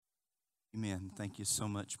Amen. Thank you so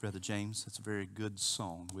much, Brother James. That's a very good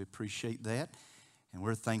song. We appreciate that. And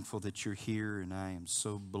we're thankful that you're here. And I am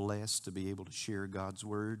so blessed to be able to share God's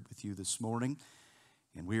Word with you this morning.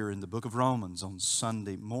 And we are in the book of Romans on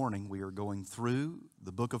Sunday morning. We are going through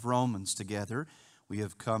the book of Romans together. We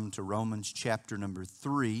have come to Romans chapter number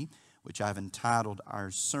 3, which I've entitled our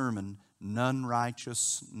sermon, None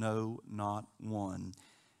Righteous, No, Not One.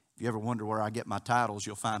 If you ever wonder where I get my titles,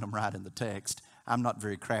 you'll find them right in the text. I'm not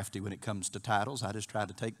very crafty when it comes to titles. I just try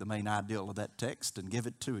to take the main ideal of that text and give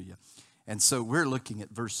it to you. And so we're looking at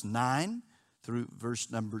verse 9 through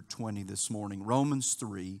verse number 20 this morning. Romans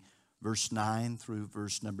 3, verse 9 through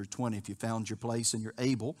verse number 20. If you found your place and you're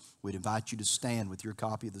able, we'd invite you to stand with your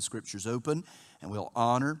copy of the Scriptures open, and we'll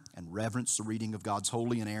honor and reverence the reading of God's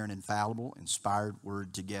holy, inerrant, infallible, inspired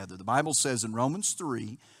Word together. The Bible says in Romans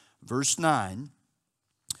 3, verse 9,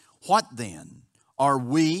 "What then? Are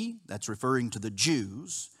we," that's referring to the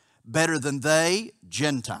Jews, "better than they,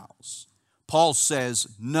 Gentiles?" Paul says,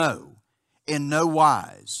 "No, in no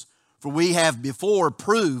wise. For we have before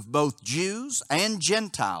proved, both Jews and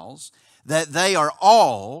Gentiles, that they are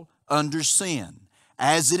all under sin.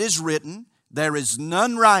 As it is written, there is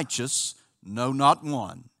none righteous, no, not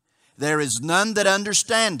one. There is none that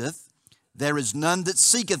understandeth, there is none that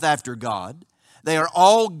seeketh after God. They are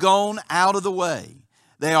all gone out of the way.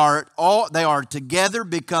 They are together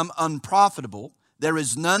become unprofitable. There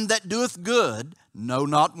is none that doeth good, no,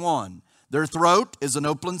 not one. Their throat is an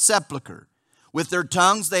open sepulchre. With their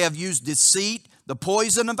tongues they have used deceit. The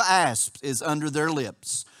poison of asps is under their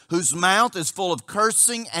lips, whose mouth is full of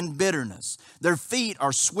cursing and bitterness. Their feet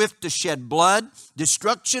are swift to shed blood.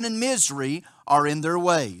 Destruction and misery are in their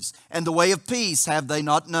ways, and the way of peace have they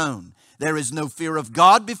not known. There is no fear of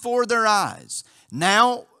God before their eyes.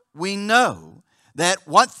 Now we know that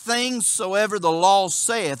what things soever the law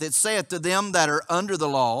saith, it saith to them that are under the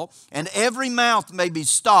law, and every mouth may be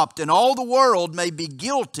stopped, and all the world may be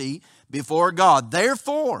guilty before God.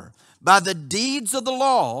 Therefore, by the deeds of the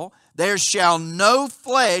law, there shall no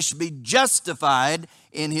flesh be justified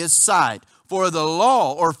in his sight. For by the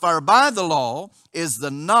law is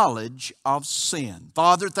the knowledge of sin."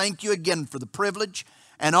 Father, thank you again for the privilege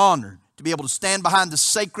and honor to be able to stand behind the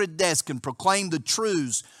sacred desk and proclaim the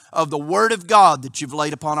truths of the Word of God that you've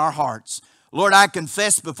laid upon our hearts. Lord, I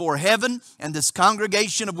confess before heaven and this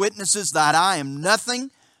congregation of witnesses that I am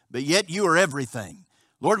nothing, but yet you are everything.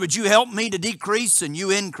 Lord, would you help me to decrease and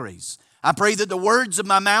you increase? I pray that the words of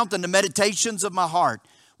my mouth and the meditations of my heart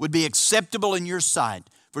would be acceptable in your sight,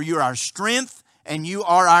 for you are our strength and you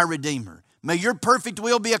are our Redeemer. May your perfect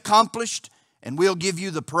will be accomplished, and we'll give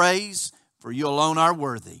you the praise, for you alone are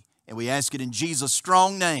worthy. And we ask it in Jesus'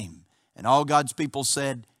 strong name. And all God's people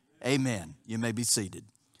said, amen. You may be seated.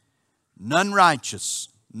 None righteous,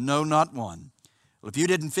 no, not one. Well, if you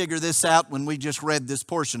didn't figure this out when we just read this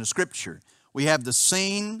portion of Scripture, we have the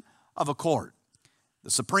scene of a court.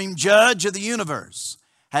 The supreme judge of the universe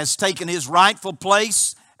has taken his rightful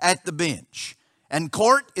place at the bench, and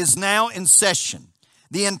court is now in session.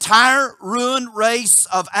 The entire ruined race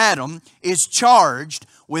of Adam is charged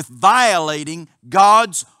with violating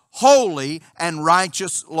God's holy and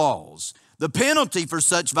righteous laws. The penalty for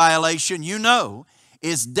such violation, you know,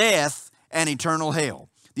 is death and eternal hell.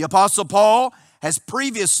 The Apostle Paul has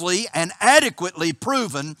previously and adequately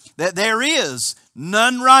proven that there is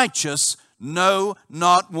none righteous, no,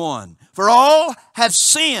 not one. For all have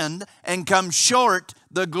sinned and come short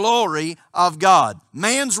the glory of God.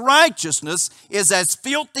 Man's righteousness is as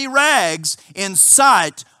filthy rags in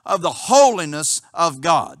sight of the holiness of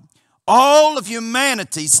God. All of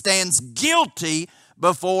humanity stands guilty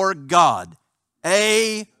before God.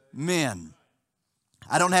 Amen.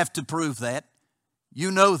 I don't have to prove that. You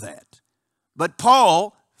know that. But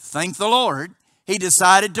Paul, thank the Lord, he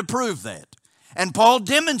decided to prove that. And Paul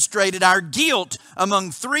demonstrated our guilt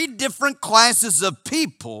among three different classes of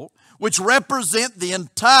people which represent the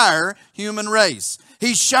entire human race.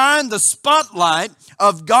 He shined the spotlight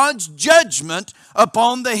of God's judgment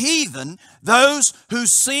upon the heathen, those who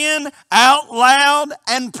sin out loud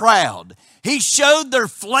and proud. He showed their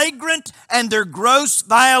flagrant and their gross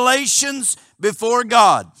violations before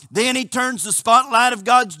God. Then he turns the spotlight of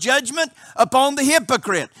God's judgment upon the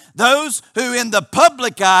hypocrite, those who in the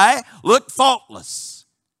public eye look faultless.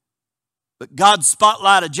 But God's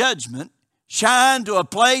spotlight of judgment shined to a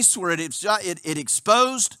place where it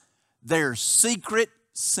exposed their secret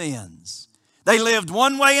sins. They lived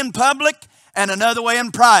one way in public and another way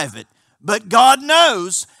in private. But God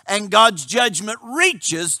knows, and God's judgment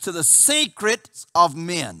reaches to the secrets of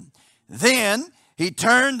men. Then He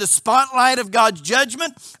turned the spotlight of God's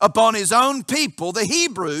judgment upon his own people, the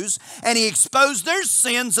Hebrews, and he exposed their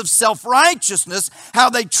sins of self-righteousness,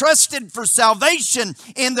 how they trusted for salvation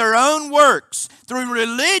in their own works, through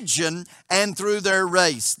religion and through their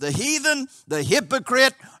race. The heathen, the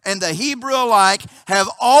hypocrite, and the Hebrew alike have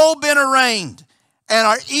all been arraigned and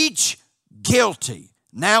are each guilty.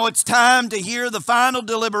 Now it's time to hear the final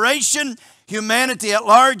deliberation. Humanity at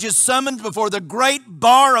large is summoned before the great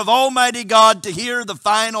bar of Almighty God to hear the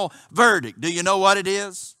final verdict. Do you know what it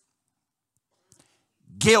is?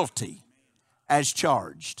 Guilty as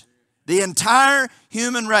charged. The entire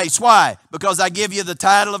human race. Why? Because I give you the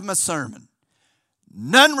title of my sermon.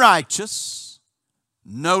 None righteous,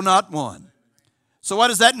 no, not one. So what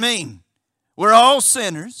does that mean? We're all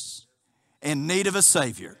sinners in need of a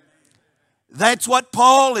Savior. That's what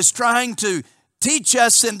Paul is trying to teach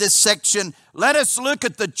us in this section. Let us look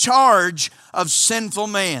at the charge of sinful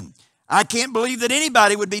man. I can't believe that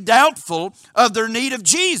anybody would be doubtful of their need of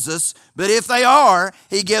Jesus, but if they are,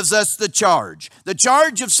 he gives us the charge. The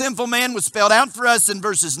charge of sinful man was spelled out for us in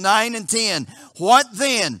verses 9 and 10. What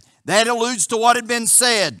then? That alludes to what had been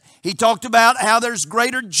said. He talked about how there's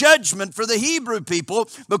greater judgment for the Hebrew people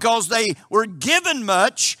because they were given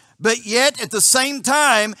much, but yet at the same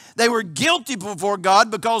time, they were guilty before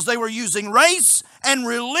God because they were using race and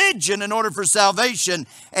religion in order for salvation.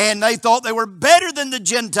 And they thought they were better than the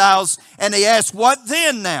Gentiles. And they asked, what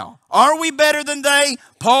then now? Are we better than they?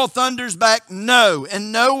 Paul thunders back, no,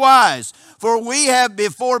 in no wise. For we have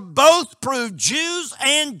before both proved, Jews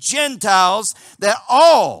and Gentiles, that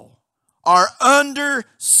all are under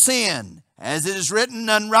sin. As it is written,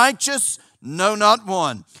 none righteous, no, not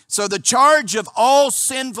one. So the charge of all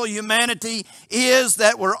sinful humanity is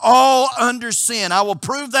that we're all under sin. I will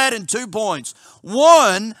prove that in 2 points.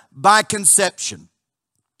 One, by conception.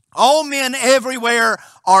 All men everywhere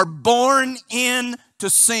are born into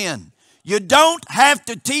sin. You don't have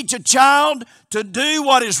to teach a child to do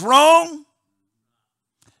what is wrong.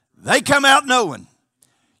 They come out knowing.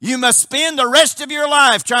 You must spend the rest of your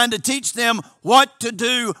life trying to teach them what to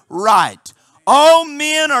do right. All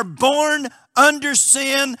men are born under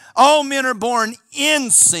sin. All men are born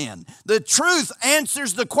in sin. The truth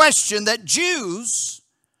answers the question that Jews,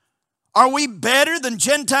 are we better than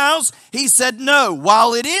Gentiles? He said no.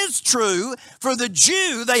 While it is true, for the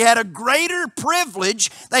Jew, they had a greater privilege.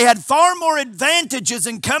 They had far more advantages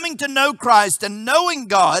in coming to know Christ and knowing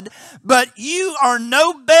God. But you are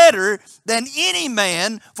no better than any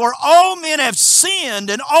man, for all men have sinned,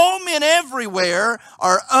 and all men everywhere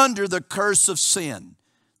are under the curse of sin.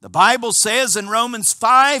 The Bible says in Romans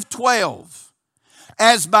 5:12,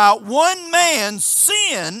 as by one man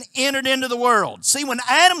sin entered into the world. See, when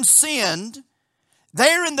Adam sinned,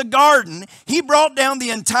 there in the garden, he brought down the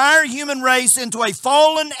entire human race into a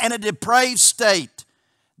fallen and a depraved state.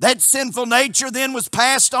 That sinful nature then was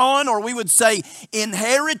passed on, or we would say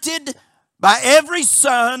inherited, by every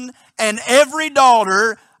son and every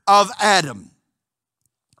daughter of Adam,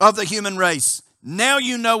 of the human race. Now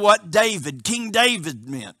you know what King David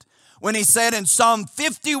meant when he said in Psalm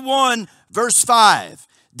 51, verse 5,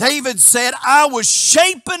 David said, I was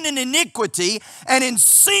shapen in iniquity, and in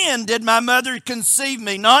sin did my mother conceive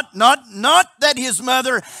me. Not that his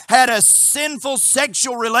mother had a sinful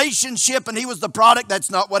sexual relationship and he was the product. That's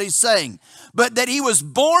not what he's saying. But that he was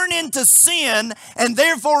born into sin, and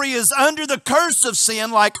therefore he is under the curse of sin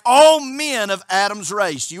like all men of Adam's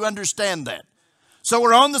race. You understand that? So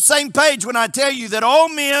we're on the same page when I tell you that all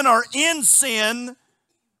men are in sin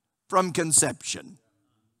from conception.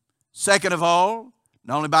 Second of all,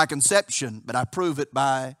 not only by conception, but I prove it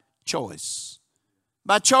by choice.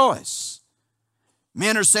 By choice.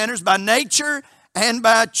 Men are sinners by nature and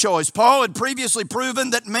by choice. Paul had previously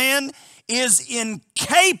proven that man is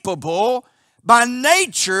incapable by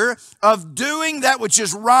nature of doing that which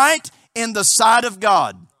is right in the sight of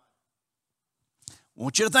God. I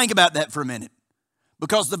want you to think about that for a minute.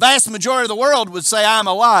 Because the vast majority of the world would say, I'm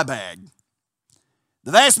a lie bag. The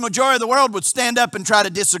vast majority of the world would stand up and try to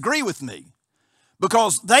disagree with me.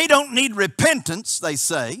 Because they don't need repentance, they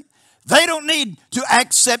say. They don't need to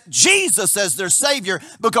accept Jesus as their Savior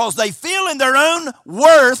because they feel in their own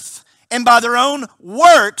worth and by their own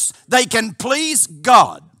works they can please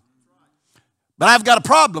God. But I've got a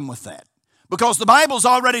problem with that because the Bible's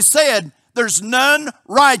already said there's none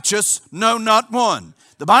righteous, no, not one.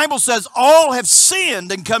 The Bible says all have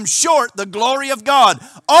sinned and come short the glory of God.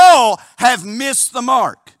 All have missed the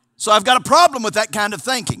mark. So I've got a problem with that kind of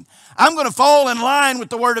thinking. I'm going to fall in line with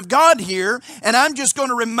the Word of God here, and I'm just going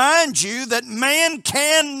to remind you that man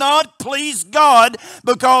cannot please God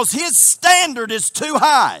because his standard is too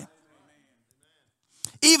high.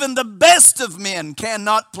 Even the best of men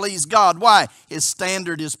cannot please God. Why? His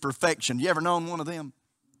standard is perfection. You ever known one of them?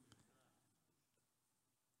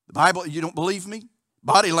 The Bible, you don't believe me?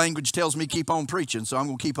 Body language tells me keep on preaching, so I'm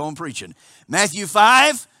going to keep on preaching. Matthew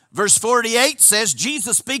 5, verse 48 says,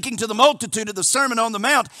 Jesus speaking to the multitude of the Sermon on the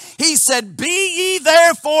Mount, he said, be ye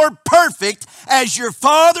therefore perfect as your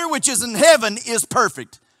Father which is in heaven is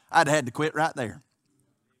perfect. I'd had to quit right there.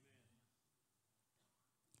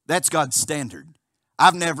 That's God's standard.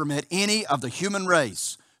 I've never met any of the human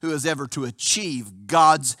race who has ever to achieve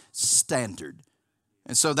God's standard.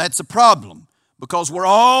 And so that's a problem, because we're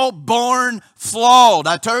all born flawed.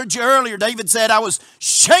 I told you earlier, David said, I was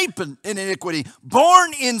shapen in iniquity,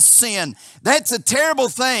 born in sin. That's a terrible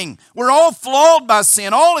thing. We're all flawed by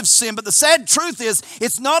sin. All have sinned. But the sad truth is,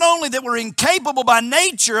 it's not only that we're incapable by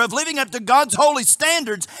nature of living up to God's holy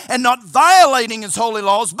standards and not violating His holy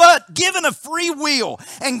laws, but given a free will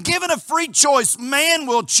and given a free choice, man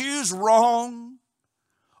will choose wrong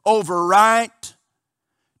over right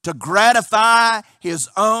to gratify his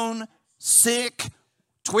own sick,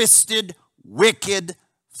 twisted, wicked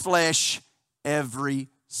flesh every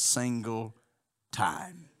single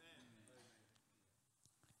time.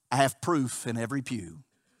 I have proof in every pew.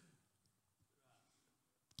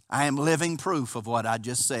 I am living proof of what I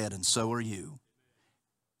just said, and so are you.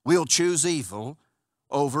 We'll choose evil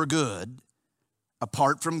over good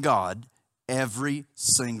apart from God every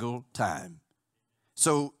single time.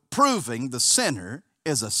 So proving the sinner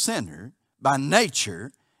is a sinner by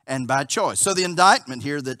nature and by choice. So the indictment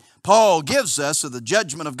here that Paul gives us of the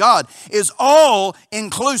judgment of God is all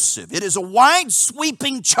inclusive. It is a wide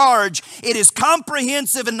sweeping charge. It is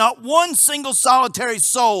comprehensive, and not one single solitary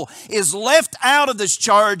soul is left out of this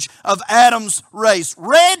charge of Adam's race.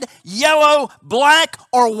 Red, yellow, black,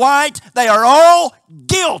 or white, they are all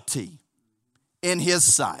guilty in His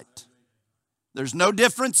sight. There's no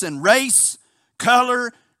difference in race,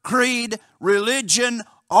 color, creed, religion.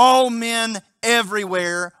 All men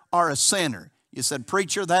everywhere are a sinner. You said,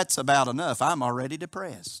 preacher, that's about enough. I'm already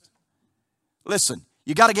depressed. Listen,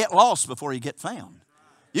 you got to get lost before you get found.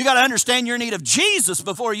 You got to understand your need of Jesus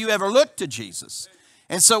before you ever look to Jesus.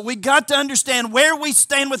 And so we got to understand where we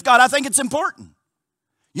stand with God. I think it's important.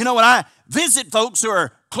 You know, when I visit folks who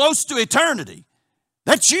are close to eternity,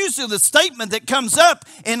 that's usually the statement that comes up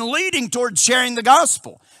in leading towards sharing the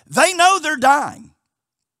gospel. They know they're dying.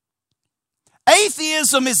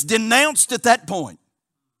 Atheism is denounced at that point.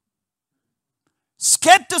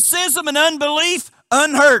 Skepticism and unbelief,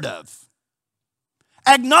 unheard of.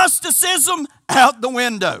 Agnosticism, out the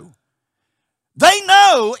window. They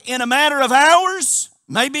know in a matter of hours,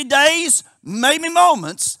 maybe days, maybe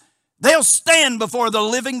moments, they'll stand before the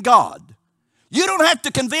living God. You don't have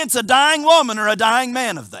to convince a dying woman or a dying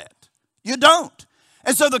man of that. You don't.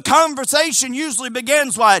 And so the conversation usually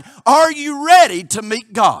begins like, are you ready to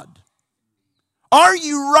meet God? Are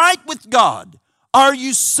you right with God? Are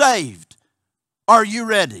you saved? Are you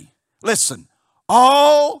ready? Listen,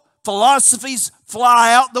 all philosophies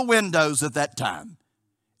fly out the windows at that time.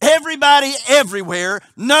 Everybody everywhere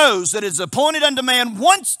knows that it's appointed unto man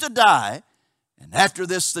once to die, and after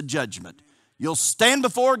this the judgment. You'll stand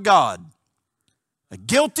before God, a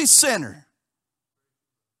guilty sinner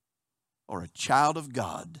or a child of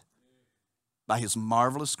God by His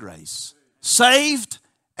marvelous grace. Saved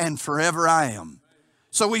and forever I am.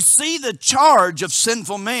 So we see the charge of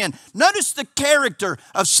sinful men. Notice the character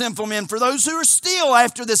of sinful men. For those who are still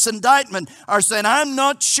after this indictment are saying, I'm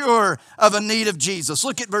not sure of a need of Jesus.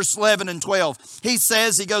 Look at verse 11 and 12. He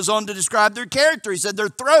goes on to describe their character. He said, their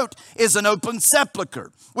throat is an open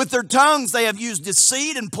sepulcher. With their tongues they have used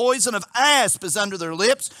deceit, and poison of asp is under their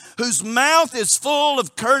lips, whose mouth is full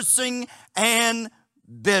of cursing and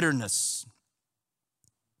bitterness.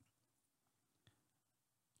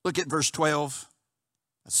 Look at verse 12.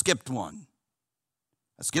 I skipped one.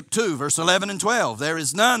 I skipped 2, verse 11 and 12. There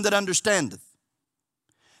is none that understandeth.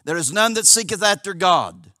 There is none that seeketh after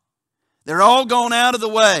God. They're all gone out of the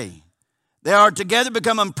way. They are together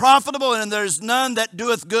become unprofitable, and there is none that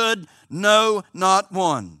doeth good, no, not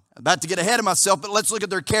one. I'm about to get ahead of myself, but let's look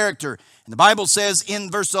at their character. And the Bible says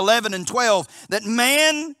in verse 11 and 12 that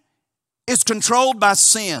man is controlled by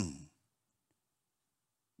sin.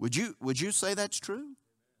 Would you say that's true?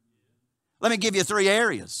 Let me give you 3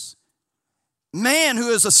 areas. Man who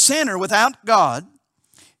is a sinner without God,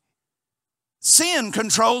 sin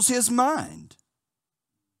controls his mind.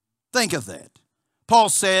 Think of that. Paul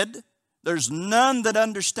said, there's none that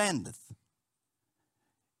understandeth.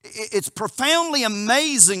 It's profoundly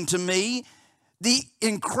amazing to me the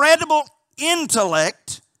incredible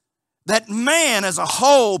intellect that man as a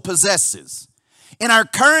whole possesses. In our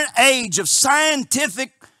current age of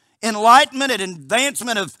scientific enlightenment and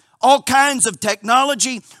advancement of all kinds of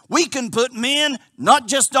technology, we can put men not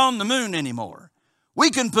just on the moon anymore.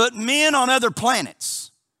 We can put men on other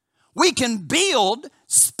planets. We can build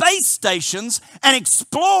space stations and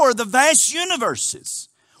explore the vast universes.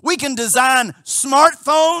 We can design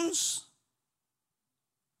smartphones,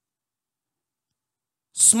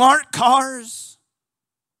 smart cars.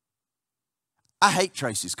 I hate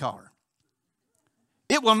Tracy's car.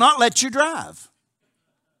 It will not let you drive.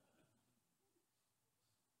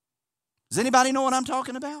 Does anybody know what I'm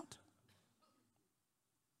talking about?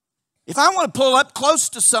 If I want to pull up close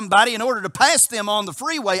to somebody in order to pass them on the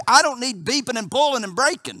freeway, I don't need beeping and pulling and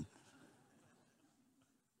braking.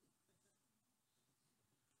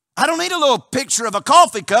 I don't need a little picture of a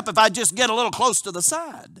coffee cup if I just get a little close to the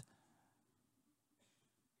side.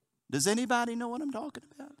 Does anybody know what I'm talking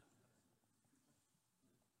about?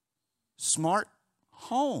 Smart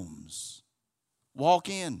homes. Walk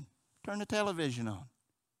in, turn the television on,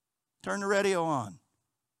 turn the radio on,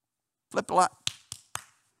 flip the light.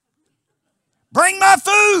 Bring my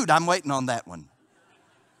food. I'm waiting on that one.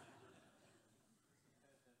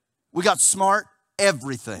 We got smart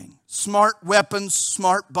everything. Smart weapons,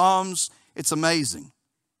 smart bombs. It's amazing.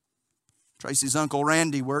 Tracy's uncle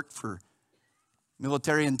Randy worked for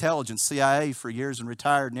military intelligence, CIA, for years and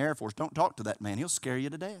retired in the Air Force. Don't talk to that man. He'll scare you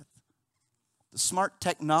to death. The smart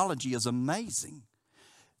technology is amazing.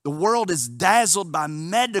 The world is dazzled by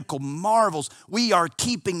medical marvels. We are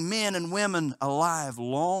keeping men and women alive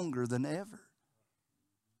longer than ever.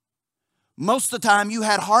 Most of the time you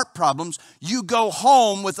had heart problems, you go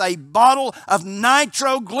home with a bottle of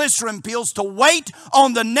nitroglycerin pills to wait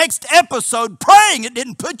on the next episode, praying it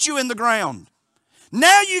didn't put you in the ground.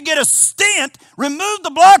 Now you get a stent, remove the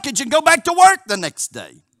blockage, and go back to work the next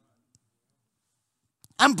day.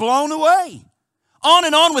 I'm blown away. On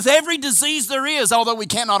and on with every disease there is, although we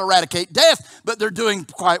cannot eradicate death, but they're doing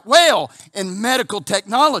quite well in medical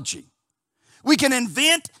technology. We can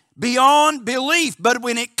invent beyond belief, but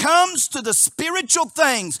when it comes to the spiritual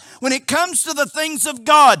things, when it comes to the things of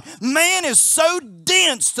God, man is so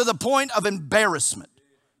dense to the point of embarrassment.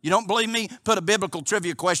 You don't believe me? Put a biblical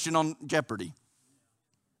trivia question on Jeopardy.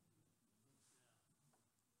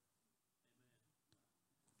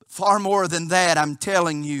 Far more than that, I'm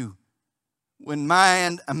telling you, when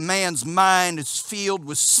a man's mind is filled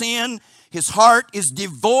with sin, his heart is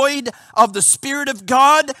devoid of the Spirit of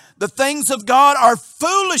God, the things of God are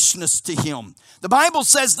foolishness to him. The Bible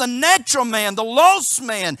says the natural man, the lost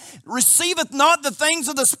man, receiveth not the things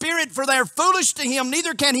of the Spirit, for they are foolish to him,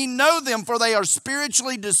 neither can he know them, for they are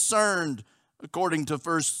spiritually discerned, according to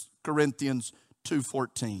 1 Corinthians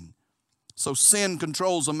 2:14. So sin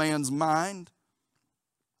controls a man's mind.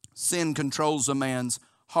 Sin controls a man's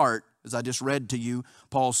heart. As I just read to you,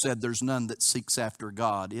 Paul said there's none that seeks after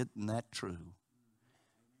God. Isn't that true?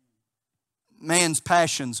 Man's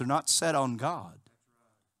passions are not set on God.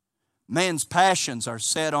 Man's passions are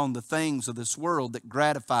set on the things of this world that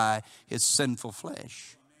gratify his sinful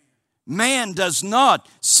flesh. Man does not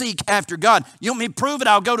seek after God. You want me to prove it?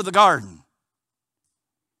 I'll go to the garden.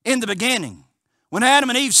 In the beginning, when Adam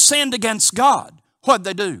and Eve sinned against God, what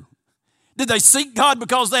did they do? Did they seek God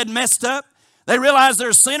because they had messed up? They realized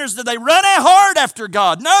they're sinners. Did they run hard after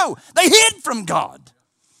God? No, they hid from God.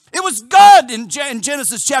 It was God in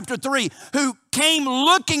Genesis chapter 3 who came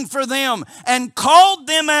looking for them and called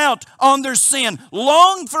them out on their sin,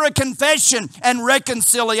 longed for a confession and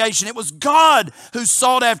reconciliation. It was God who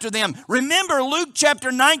sought after them. Remember Luke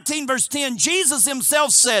chapter 19 verse 10, Jesus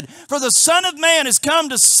himself said, "For the Son of Man is come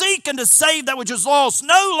to seek and to save that which is lost."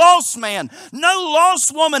 No lost man, no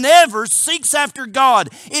lost woman ever seeks after God.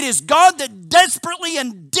 It is God that desperately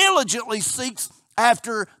and diligently seeks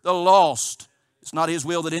after the lost. It's not his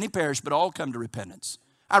will that any perish, but all come to repentance.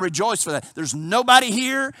 I rejoice for that. There's nobody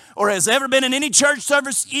here or has ever been in any church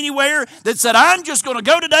service anywhere that said, "I'm just going to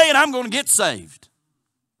go today and I'm going to get saved."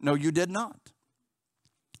 No, you did not.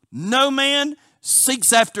 No man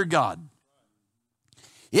seeks after God.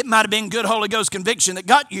 It might have been good Holy Ghost conviction that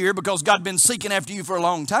got you here because God had been seeking after you for a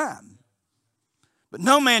long time. But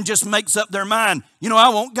no man just makes up their mind, I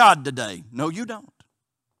want God today. No, you don't.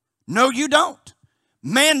 No, you don't.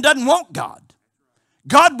 Man doesn't want God.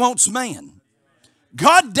 God wants man.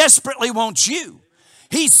 God desperately wants you.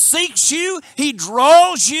 He seeks you. He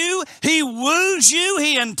draws you. He woos you.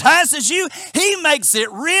 He entices you. He makes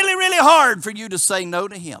it really, really hard for you to say no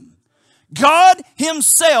to him. God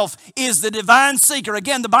himself is the divine seeker.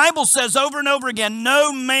 Again, the Bible says over and over again,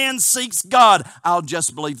 no man seeks God. I'll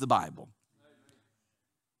just believe the Bible.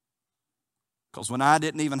 Because when I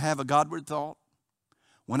didn't even have a Godward thought,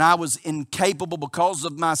 When I was incapable because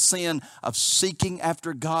of my sin of seeking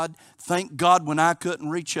after God, thank God when I couldn't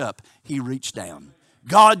reach up, He reached down.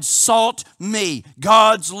 God sought me.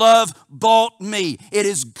 God's love bought me. It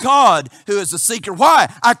is God who is the seeker.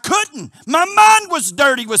 Why? I couldn't. My mind was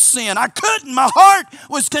dirty with sin. I couldn't. My heart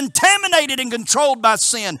was contaminated and controlled by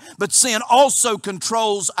sin. But sin also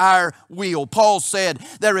controls our will. Paul said,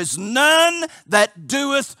 there is none that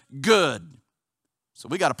doeth good. So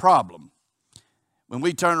we got a problem. When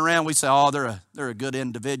we turn around, we say, oh, they're a good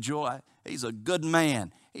individual. He's a good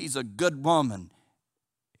man. He's a good woman.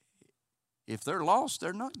 If they're lost,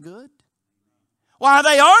 they're not good. Why,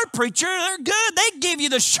 they are, preacher. They're good. They give you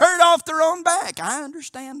the shirt off their own back. I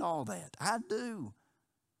understand all that. I do.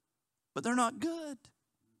 But they're not good.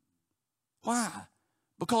 Why?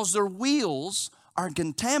 Because their wills are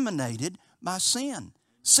contaminated by sin.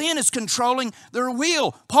 Sin is controlling their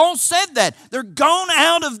will. Paul said that. They're gone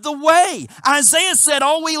out of the way. Isaiah said,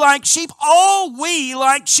 all we like sheep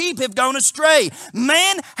have gone astray.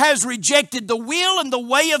 Man has rejected the will and the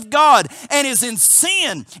way of God and is in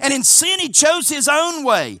sin. And in sin he chose his own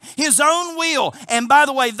way, his own will. And by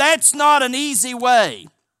the way, that's not an easy way.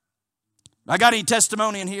 I got any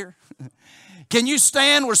testimony in here? Can you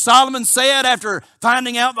stand where Solomon said after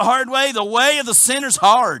finding out the hard way of the sinner's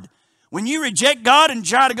hard? When you reject God and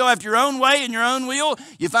try to go after your own way and your own will,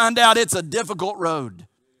 you find out it's a difficult road.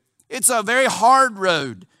 It's a very hard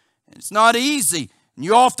road. It's not easy. And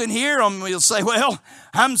you often hear them, we'll say, well,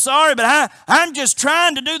 I'm sorry, but I'm just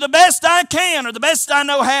trying to do the best I can or the best I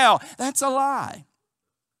know how. That's a lie.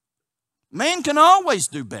 Man can always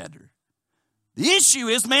do better. The issue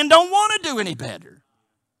is man don't want to do any better.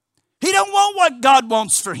 He don't want what God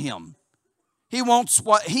wants for him. He wants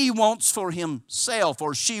what he wants for himself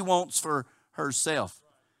or she wants for herself.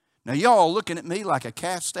 Now, y'all looking at me like a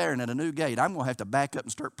calf staring at a new gate. I'm going to have to back up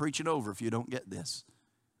and start preaching over if you don't get this.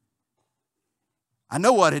 I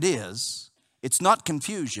know what it is. It's not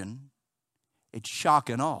confusion. It's shock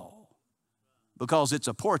and awe because it's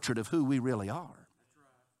a portrait of who we really are.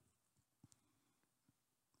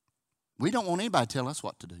 We don't want anybody to tell us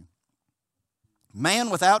what to do. Man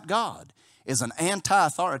without God is an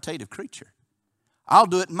anti-authoritative creature. I'll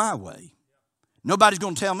do it my way. Nobody's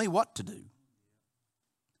going to tell me what to do.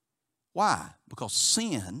 Why? Because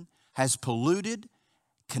sin has polluted,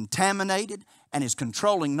 contaminated, and is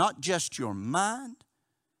controlling not just your mind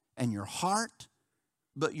and your heart,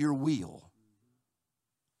 but your will.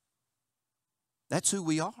 That's who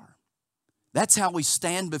we are. That's how we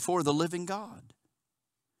stand before the living God.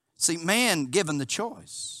 See, man, given the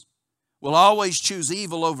choice, will always choose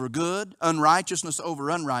evil over good, unrighteousness over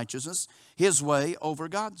unrighteousness, his way over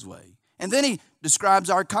God's way. And then he describes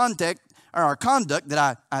our conduct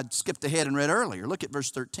that I skipped ahead and read earlier. Look at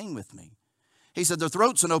verse 13 with me. He said, their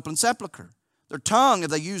throat's an open sepulchre. Their tongue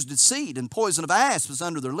have they used deceit, and poison of asp is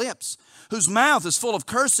under their lips, whose mouth is full of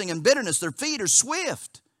cursing and bitterness. Their feet are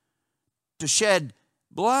swift to shed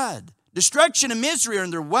blood. Destruction and misery are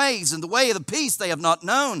in their ways, and the way of the peace they have not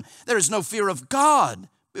known. There is no fear of God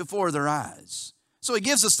before their eyes. So he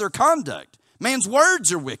gives us their conduct. Man's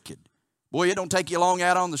words are wicked. Boy, it don't take you long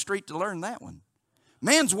out on the street to learn that one.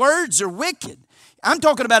 Man's words are wicked. I'm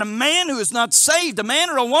talking about a man who is not saved, a man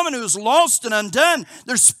or a woman who is lost and undone.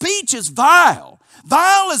 Their speech is vile.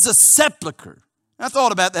 Vile is a sepulcher. I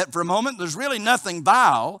thought about that for a moment. There's really nothing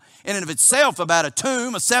vile in and of itself about a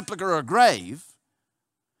tomb, a sepulcher, or a grave.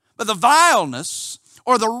 But the vileness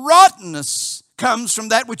or the rottenness comes from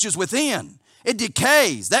that which is within. It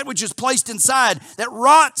decays. That which is placed inside, that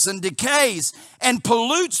rots and decays and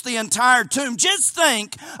pollutes the entire tomb. Just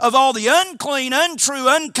think of all the unclean, untrue,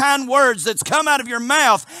 unkind words that's come out of your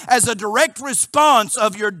mouth as a direct response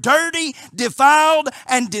of your dirty, defiled,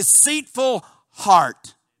 and deceitful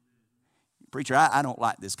heart. Preacher, I don't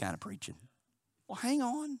like this kind of preaching. Well, hang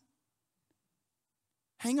on.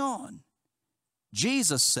 Hang on.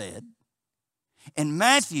 Jesus said in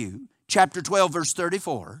Matthew chapter 12, verse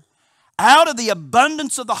 34, out of the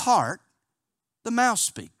abundance of the heart, the mouth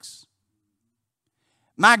speaks.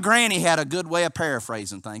 My granny had a good way of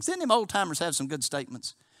paraphrasing things. Didn't them old timers have some good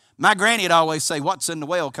statements? My granny would always say, what's in the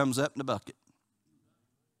well comes up in the bucket.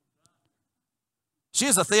 She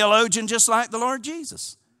is a theologian just like the Lord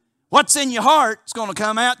Jesus. What's in your heart is going to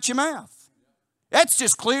come out your mouth. That's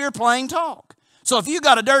just clear, plain talk. So if you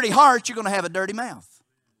got a dirty heart, you're going to have a dirty mouth.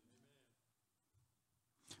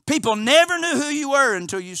 People never knew who you were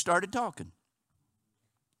until you started talking.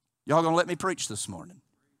 Y'all going to let me preach this morning?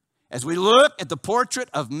 As we look at the portrait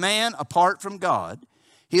of man apart from God,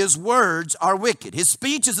 his words are wicked. His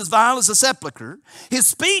speech is as vile as a sepulcher. His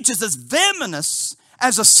speech is as venomous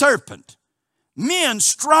as a serpent. Men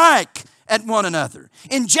strike at one another,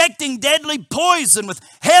 injecting deadly poison with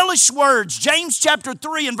hellish words. James chapter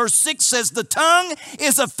 3 and verse 6 says, the tongue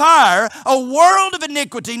is a fire, a world of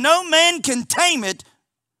iniquity. No man can tame it,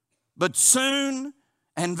 but soon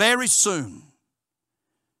and very soon,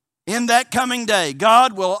 in that coming day,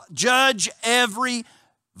 God will judge every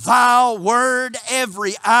vile word,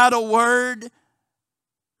 every idle word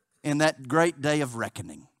in that great day of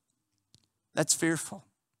reckoning. That's fearful.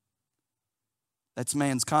 That's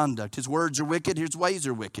man's conduct. His words are wicked, his ways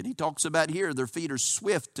are wicked. He talks about here, their feet are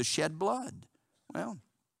swift to shed blood. Well,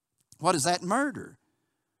 what is that? Murder.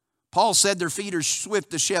 Paul said their feet are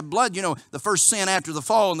swift to shed blood. You know, the first sin after the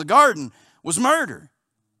fall in the garden was murder.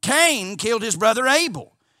 Cain killed his brother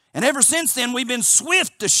Abel. And ever since then, we've been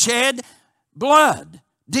swift to shed blood.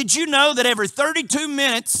 Did you know that every 32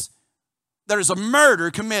 minutes, there is a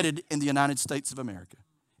murder committed in the United States of America?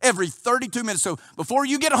 Every 32 minutes. So before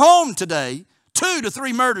you get home today, 2 to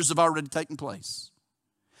 3 murders have already taken place.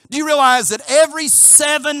 Do you realize that every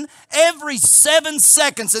seven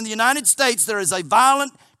seconds in the United States, there is a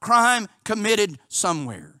violent crime committed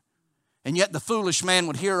somewhere? And yet the foolish man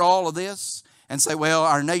would hear all of this and say, well,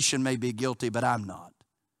 our nation may be guilty, but I'm not.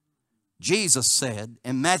 Jesus said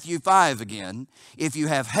in Matthew 5 again, if you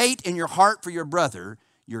have hate in your heart for your brother,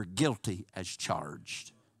 you're guilty as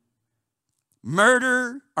charged.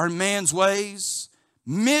 Murder are man's ways.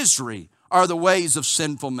 Misery are the ways of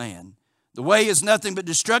sinful man. The way is nothing but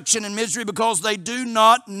destruction and misery because they do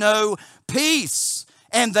not know peace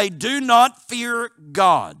and they do not fear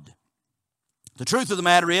God. The truth of the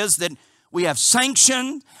matter is that we have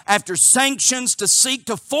sanction after sanctions to seek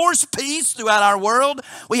to force peace throughout our world.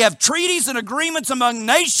 We have treaties and agreements among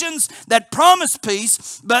nations that promise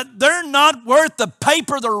peace, but they're not worth the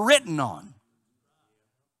paper they're written on.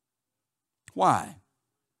 Why?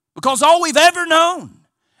 Because all we've ever known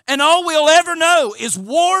and all we'll ever know is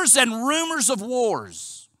wars and rumors of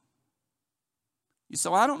wars. You say,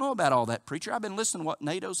 well, I don't know about all that, preacher. I've been listening to what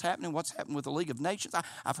NATO's happening, what's happened with the League of Nations.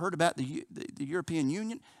 I've heard about the European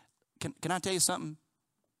Union. Can I tell you something?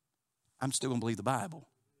 I'm still going to believe the Bible.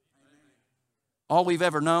 All we've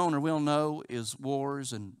ever known or will know is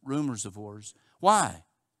wars and rumors of wars. Why?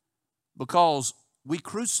 Because we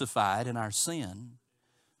crucified in our sin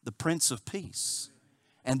the Prince of Peace.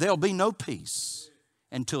 And there'll be no peace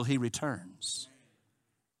until He returns.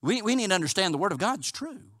 We need to understand the Word of God's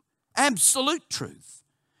true. Absolute truth.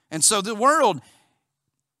 And so the world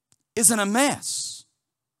is in a mess.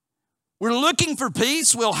 We're looking for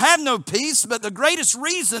peace. We'll have no peace. But the greatest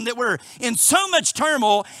reason that we're in so much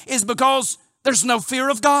turmoil is because there's no fear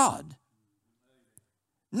of God.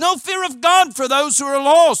 No fear of God for those who are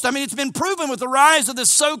lost. I mean, it's been proven with the rise of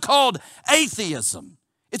this so-called atheism.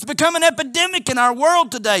 It's become an epidemic in our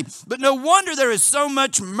world today. But no wonder there is so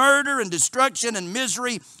much murder and destruction and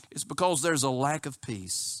misery. It's because there's a lack of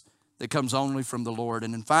peace that comes only from the Lord.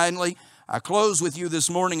 And then finally, I close with you this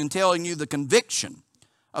morning in telling you the conviction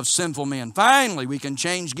of sinful men. Finally, we can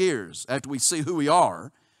change gears after we see who we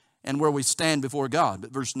are and where we stand before God.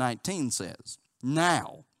 But verse 19 says,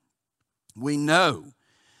 now we know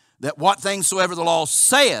that what things soever the law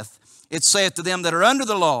saith, it saith to them that are under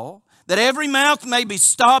the law, that every mouth may be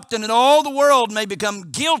stopped and that all the world may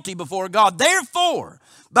become guilty before God. Therefore,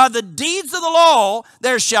 by the deeds of the law,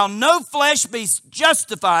 there shall no flesh be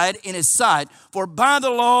justified in His sight, for by the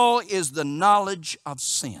law is the knowledge of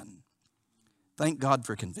sin. Thank God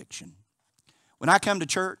for conviction. When I come to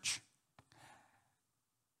church,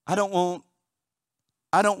 I don't want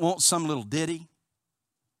some little ditty.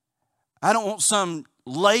 I don't want some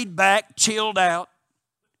laid back, chilled out,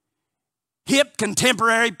 hip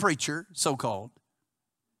contemporary preacher, so-called.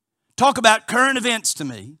 Talk about current events to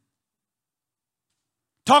me.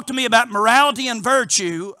 Talk to me about morality and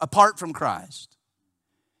virtue apart from Christ.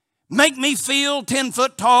 Make me feel 10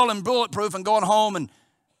 foot tall and bulletproof and going home and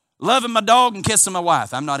loving my dog and kissing my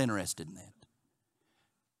wife. I'm not interested in that.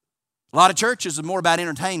 A lot of churches are more about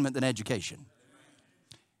entertainment than education.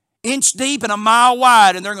 Inch deep and a mile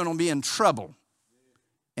wide, and they're going to be in trouble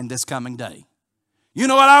in this coming day. You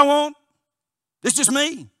know what I want? This is just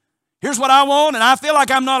me. Here's what I want, and I feel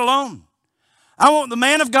like I'm not alone. I want the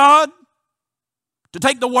man of God to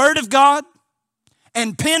take the Word of God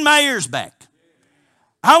and pin my ears back.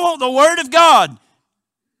 I want the Word of God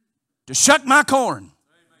to shuck my corn,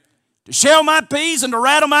 to shell my peas, and to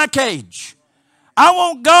rattle my cage. I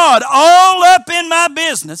want God all up in my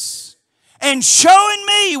business and showing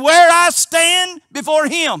me where I stand before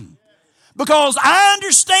Him. Because I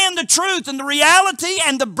understand the truth and the reality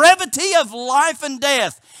and the brevity of life and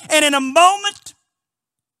death. And in a moment,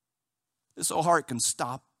 this old heart can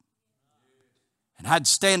stop. And I'd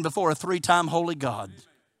stand before a 3-time holy God.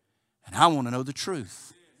 And I want to know the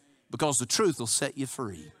truth, because the truth will set you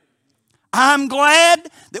free. I'm glad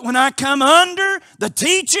that when I come under the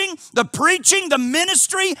teaching, the preaching, the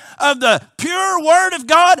ministry of the pure Word of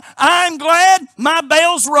God, I'm glad my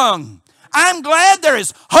bell's rung. I'm glad there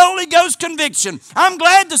is Holy Ghost conviction. I'm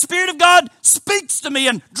glad the Spirit of God speaks to me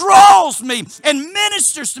and draws me and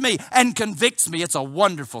ministers to me and convicts me. It's a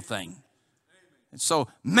wonderful thing. And so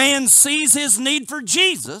man sees his need for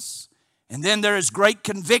Jesus, and then there is great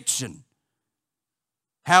conviction.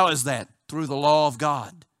 How is that? Through the law of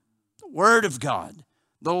God, the Word of God.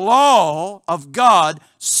 The law of God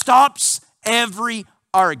stops every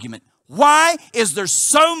argument. Why is there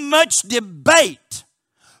so much debate?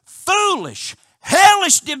 Foolish,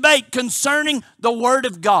 hellish debate concerning the Word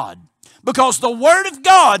of God. Because the Word of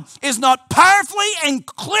God is not powerfully and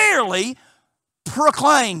clearly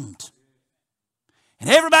proclaimed. And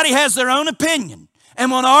everybody has their own opinion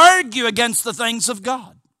and want to argue against the things of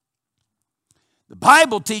God. The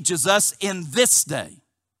Bible teaches us in this day.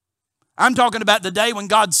 I'm talking about the day when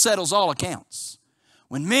God settles all accounts.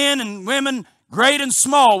 When men and women, great and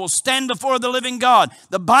small, will stand before the living God.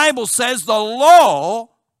 The Bible says the law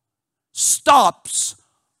stops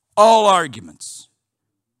all arguments.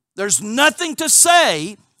 There's nothing to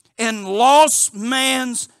say in lost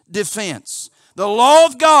man's defense. The law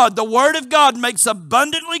of God, the Word of God, makes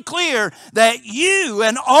abundantly clear that you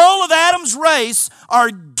and all of Adam's race are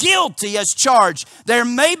guilty as charged. There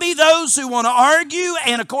may be those who want to argue,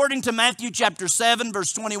 and according to Matthew chapter 7,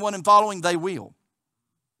 verse 21 and following, they will.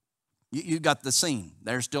 You got the scene.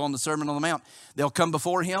 They're still on the Sermon on the Mount. They'll come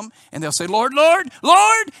before him and they'll say, Lord, Lord,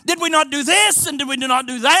 Lord, did we not do this and did we not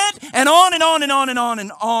do that? And on and on and on and on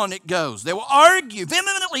and on it goes. They will argue,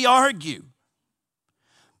 vehemently argue.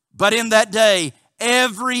 But in that day,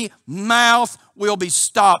 every mouth will be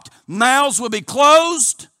stopped. Mouths will be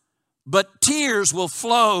closed, but tears will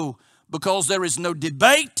flow, because there is no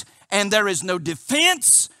debate and there is no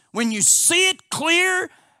defense when you see it clear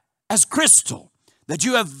as crystal that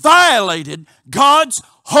you have violated God's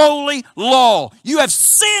holy law. You have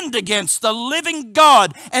sinned against the living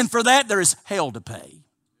God, and for that there is hell to pay.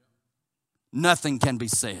 Nothing can be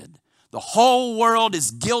said. The whole world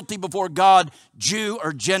is guilty before God, Jew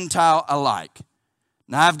or Gentile alike.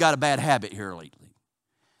 Now, I've got a bad habit here lately.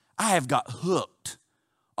 I have got hooked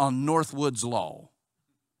on Northwood's Law.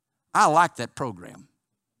 I like that program.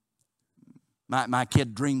 My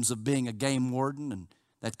kid dreams of being a game warden, and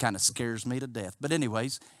that kind of scares me to death. But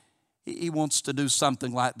anyways, he wants to do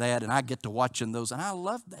something like that, and I get to watching those, and I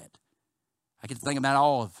love that. I get to think about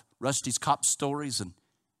all of Rusty's cop stories,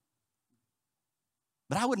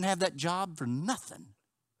 but I wouldn't have that job for nothing.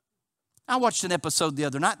 I watched an episode the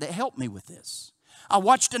other night that helped me with this. I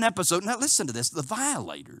watched an episode, now listen to this, the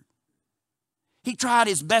violator. He tried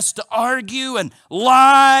his best to argue and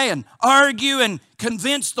lie and argue and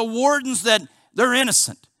convince the wardens that they're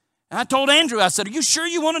innocent. And I told Andrew, I said, are you sure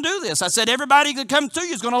you want to do this? I said, everybody that comes to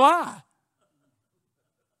you is going to lie.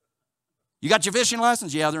 You got your fishing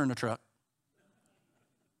license? Yeah, they're in the truck.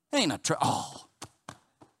 Ain't a truck. Oh.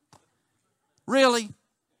 Really?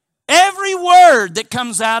 Every word that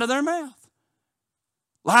comes out of their mouth.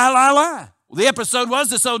 Lie, lie, lie. Well, the episode was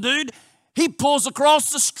this old dude, he pulls across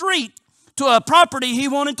the street to a property he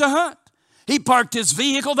wanted to hunt. He parked his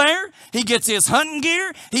vehicle there. He gets his hunting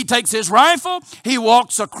gear. He takes his rifle. He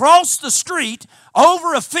walks across the street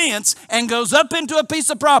over a fence and goes up into a piece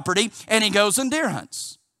of property, and he goes and deer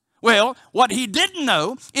hunts. Well, what he didn't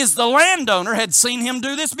know is the landowner had seen him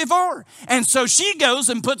do this before. And so she goes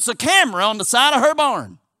and puts a camera on the side of her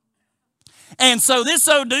barn. And so this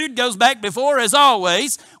old dude goes back before, as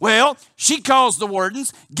always. Well, she calls the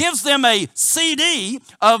wardens, gives them a CD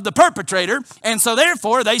of the perpetrator, and so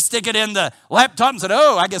therefore they stick it in the laptop and said,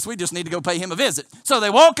 oh, I guess we just need to go pay him a visit. So they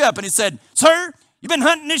walk up and he said, sir, you been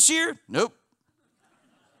hunting this year? Nope.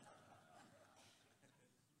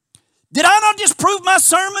 Did I not just prove my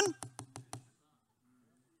sermon?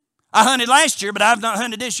 I hunted last year, but I've not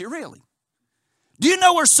hunted this year, really. Do you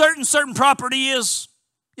know where certain property is?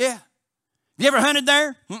 Yeah. You ever hunted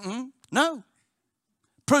there? No.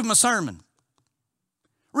 Prove my sermon.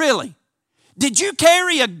 Really? Did you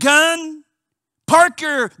carry a gun, park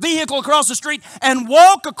your vehicle across the street, and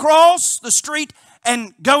walk across the street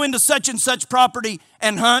and go into such and such property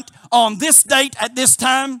and hunt on this date at this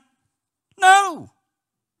time? No.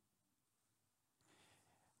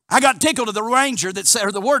 I got tickled to the ranger that said,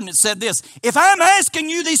 or the warden that said this, if I'm asking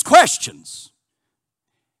you these questions,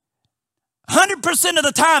 100% of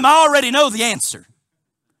the time, I already know the answer.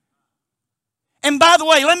 And by the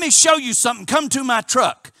way, let me show you something. Come to my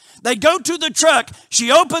truck. They go to the truck.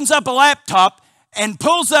 She opens up a laptop and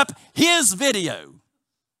pulls up his video.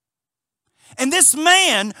 And this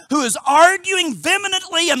man who is arguing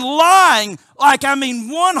vehemently and lying like,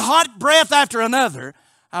 one hot breath after another,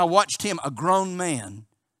 I watched him, a grown man,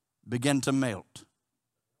 begin to melt.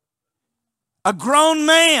 A grown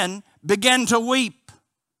man began to weep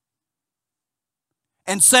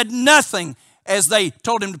and said nothing as they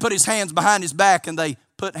told him to put his hands behind his back, and they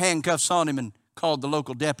put handcuffs on him and called the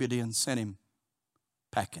local deputy and sent him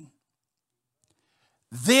packing.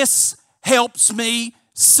 This helps me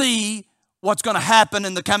see what's going to happen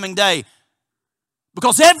in the coming day,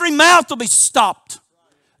 because every mouth will be stopped.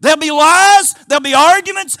 There'll be lies, there'll be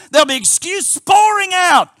arguments, there'll be excuses pouring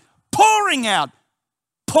out, pouring out,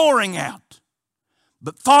 pouring out.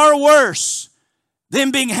 But far worse than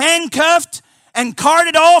being handcuffed and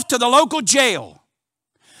carted off to the local jail,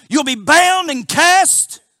 you'll be bound and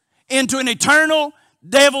cast into an eternal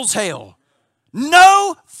devil's hell.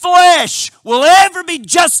 No flesh will ever be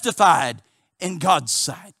justified in God's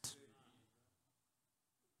sight.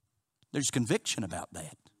 There's conviction about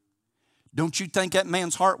that. Don't you think that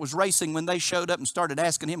man's heart was racing when they showed up and started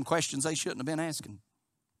asking him questions they shouldn't have been asking?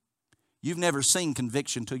 You've never seen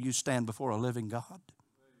conviction till you stand before a living God.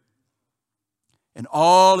 And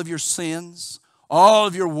all of your sins, all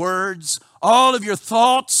of your words, all of your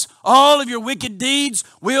thoughts, all of your wicked deeds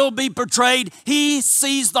will be portrayed. He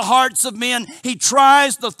sees the hearts of men. He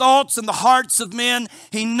tries the thoughts and the hearts of men.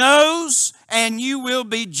 He knows, and you will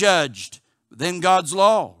be judged. But then God's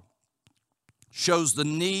law shows the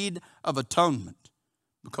need of atonement,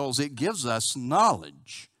 because it gives us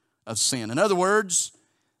knowledge of sin. In other words,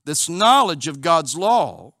 this knowledge of God's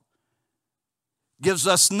law gives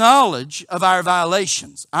us knowledge of our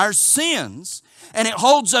violations, our sins, and it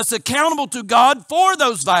holds us accountable to God for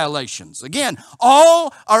those violations. Again,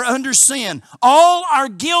 all are under sin. All are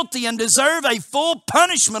guilty and deserve a full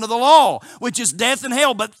punishment of the law, which is death and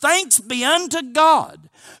hell. But thanks be unto God,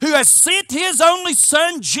 who has sent His only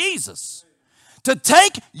Son, Jesus, to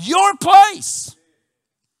take your place.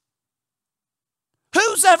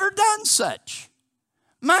 Who's ever done such?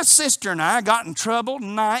 My sister and I got in trouble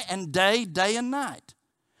night and day, day and night.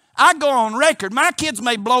 I go on record. My kids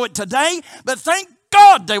may blow it today, but thank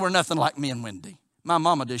God they were nothing like me and Wendy. My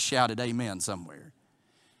mama just shouted amen somewhere.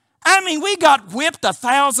 We got whipped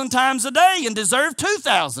 1,000 times a day and deserved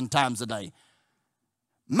 2,000 times a day.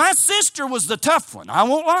 My sister was the tough one, I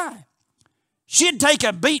won't lie. She'd take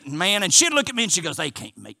a beating, man, and she'd look at me and she goes, "They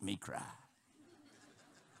can't make me cry."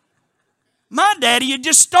 My daddy would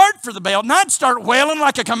just start for the belt, and I'd start wailing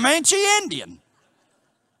like a Comanche Indian.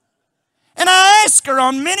 And I asked her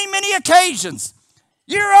on many, many occasions,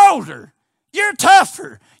 "You're older, you're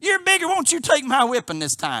tougher, you're bigger, won't you take my whipping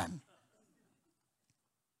this time?"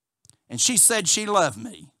 And she said she loved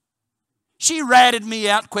me. She ratted me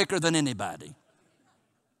out quicker than anybody.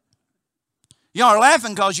 Y'all are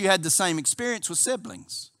laughing because you had the same experience with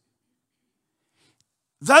siblings.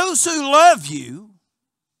 Those who love you,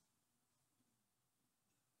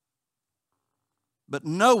 but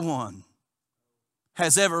no one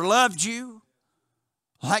has ever loved you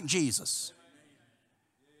like Jesus.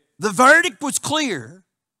 The verdict was clear,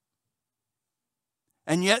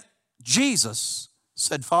 and yet Jesus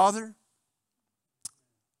said, "Father,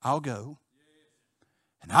 I'll go,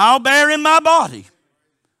 and I'll bear in my body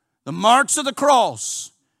the marks of the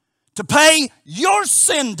cross to pay your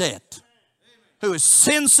sin debt, who is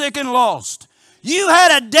sin sick and lost. You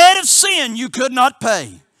had a debt of sin you could not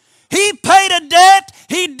pay. He paid a debt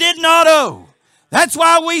He did not owe. That's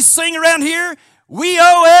why we sing around here, we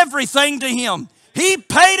owe everything to Him. He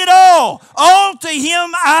paid it all to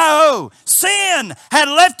Him I owe. Sin had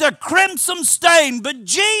left a crimson stain, but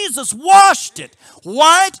Jesus washed it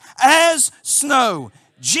white as snow.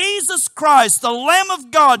 Jesus Christ, the Lamb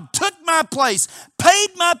of God, took my place, paid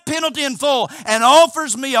my penalty in full, and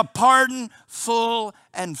offers me a pardon full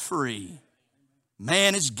and free.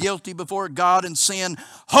 Man is guilty before God in sin,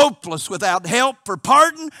 hopeless without help for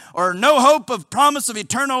pardon or no hope of promise of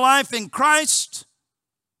eternal life in Christ.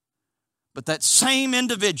 But that same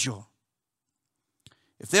individual,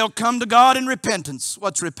 if they'll come to God in repentance,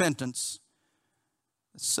 what's repentance?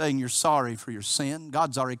 It's saying you're sorry for your sin.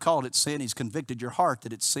 God's already called it sin. He's convicted your heart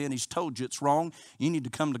that it's sin. He's told you it's wrong. You need to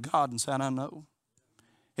come to God and say, "I know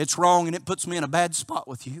it's wrong and it puts me in a bad spot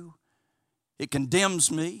with you. It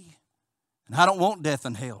condemns me. And I don't want death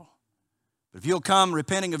and hell. But if you'll come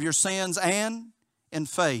repenting of your sins and in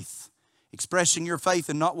faith, expressing your faith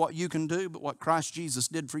in not what you can do, but what Christ Jesus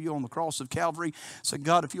did for you on the cross of Calvary, say,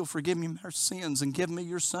 "God, if you'll forgive me my sins and give me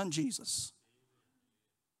your Son, Jesus."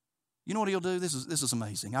 You know what He'll do? This is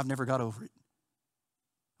amazing. I've never got over it.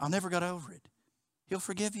 I never got over it. He'll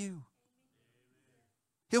forgive you.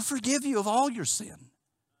 He'll forgive you of all your sin.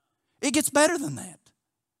 It gets better than that.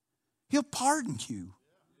 He'll pardon you.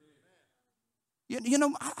 You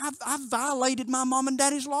know, I've violated my mom and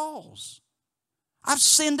daddy's laws. I've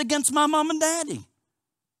sinned against my mom and daddy.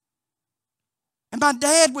 And my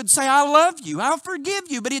dad would say, I love you, I'll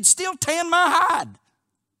forgive you, but he'd still tan my hide.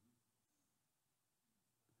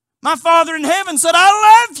 My Father in heaven said,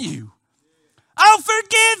 I love you. I'll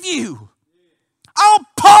forgive you. I'll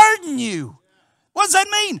pardon you. What does that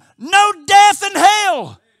mean? No death in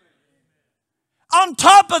hell. On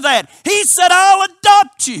top of that, he said, I'll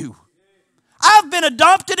adopt you. I've been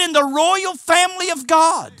adopted in the royal family of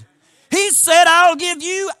God. He said, I'll give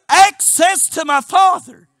you access to my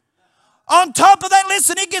Father. On top of that,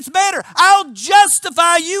 listen, it gets better. I'll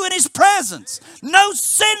justify you in His presence. No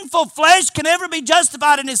sinful flesh can ever be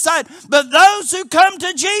justified in His sight, but those who come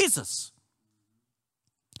to Jesus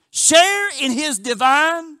share in His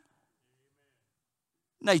divine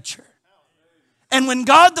nature. And when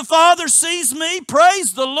God the Father sees me,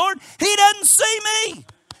 praise the Lord, He doesn't see me.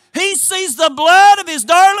 He sees the blood of His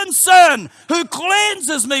darling Son who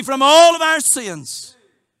cleanses me from all of our sins.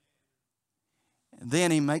 And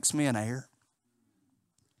then He makes me an heir.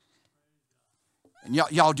 And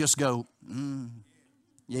y'all just go,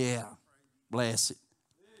 yeah, bless it.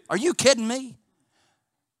 Are you kidding me?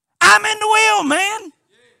 I'm in the will, man.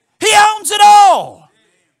 He owns it all.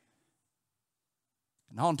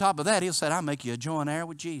 And on top of that, He'll say, I'll make you a joint heir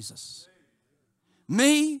with Jesus.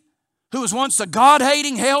 Me, who was once a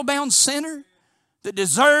God-hating, hell-bound sinner that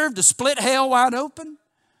deserved to split hell wide open.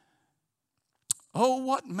 Oh,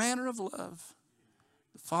 what manner of love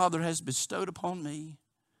the Father has bestowed upon me.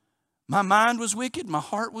 My mind was wicked, my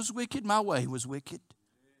heart was wicked, my way was wicked.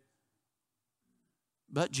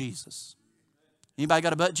 But Jesus. Anybody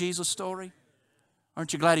got a but Jesus story?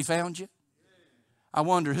 Aren't you glad He found you? I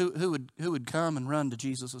wonder who would come and run to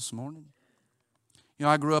Jesus this morning. You know,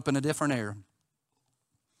 I grew up in a different era.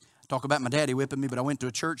 Talk about my daddy whipping me, but I went to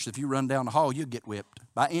a church. If you run down the hall, you'll get whipped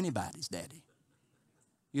by anybody's daddy.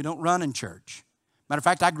 You don't run in church. Matter of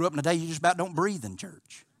fact, I grew up in a day you just about don't breathe in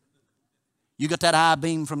church. You got that eye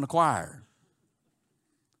beam from the choir.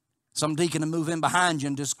 Some deacon will move in behind you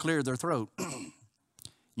and just clear their throat.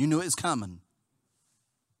 You knew it was coming.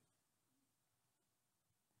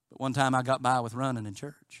 But one time I got by with running in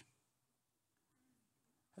church.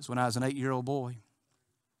 That's when I was an 8-year-old boy.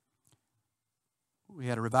 We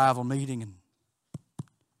had a revival meeting and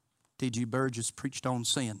T.G. Burgess preached on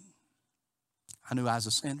sin. I knew I was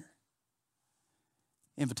a sinner.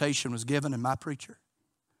 Invitation was given and my preacher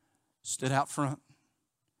stood out front.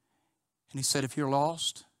 And he said, if you're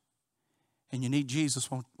lost and you need Jesus,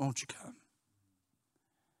 won't you come?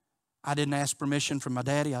 I didn't ask permission from my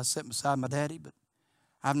daddy. I was sitting beside my daddy, but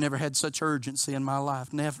I've never had such urgency in my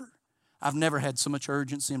life. Never. I've never had so much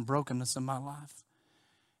urgency and brokenness in my life.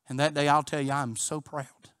 And that day, I'll tell you, I'm so proud.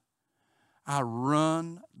 I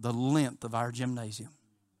run the length of our gymnasium.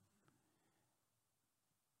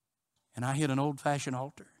 And I hit an old-fashioned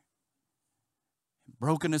altar.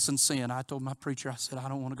 Brokenness and sin. I told my preacher, I said, I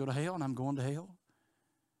don't want to go to hell, and I'm going to hell.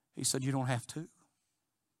 He said, you don't have to.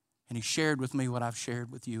 And he shared with me what I've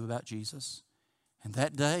shared with you about Jesus. And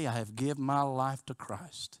that day, I have given my life to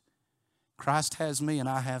Christ. Christ has me, and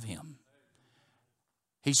I have Him.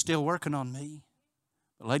 He's still working on me.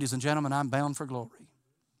 But ladies and gentlemen, I'm bound for glory.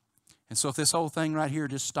 And so if this whole thing right here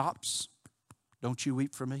just stops, don't you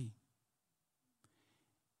weep for me.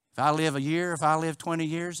 If I live a year, if I live 20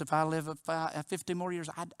 years, if I live 50 more years,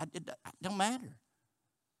 it don't matter.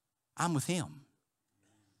 I'm with Him,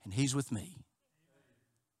 and He's with me.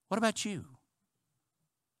 What about you?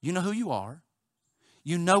 You know who you are.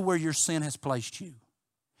 You know where your sin has placed you.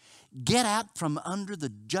 Get out from under the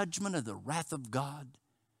judgment of the wrath of God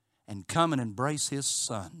and come and embrace His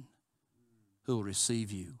Son who will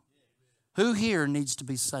receive you. Who here needs to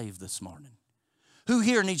be saved this morning? Who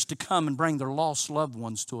here needs to come and bring their lost loved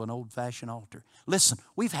ones to an old-fashioned altar? Listen,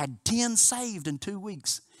 we've had 10 saved in 2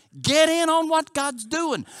 weeks. Get in on what God's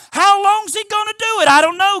doing. How long's He going to do it? I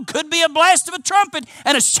don't know. Could be a blast of a trumpet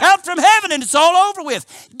and a shout from heaven and it's all over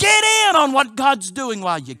with. Get in on what God's doing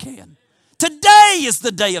while you can. Today is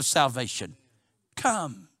the day of salvation.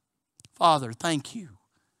 Come. Father, thank You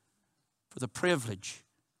for the privilege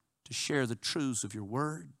to share the truths of Your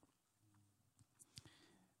word.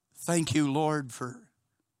 Thank You, Lord, for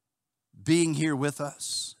being here with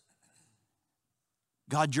us.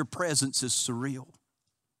 God, Your presence is surreal.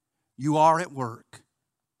 You are at work.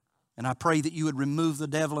 And I pray that You would remove the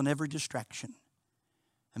devil and every distraction.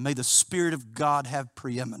 And may the Spirit of God have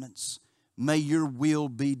preeminence. May Your will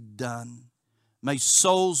be done. May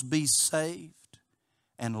souls be saved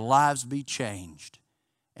and lives be changed.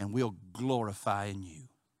 And we'll glorify in You.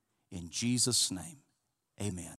 In Jesus' name, amen.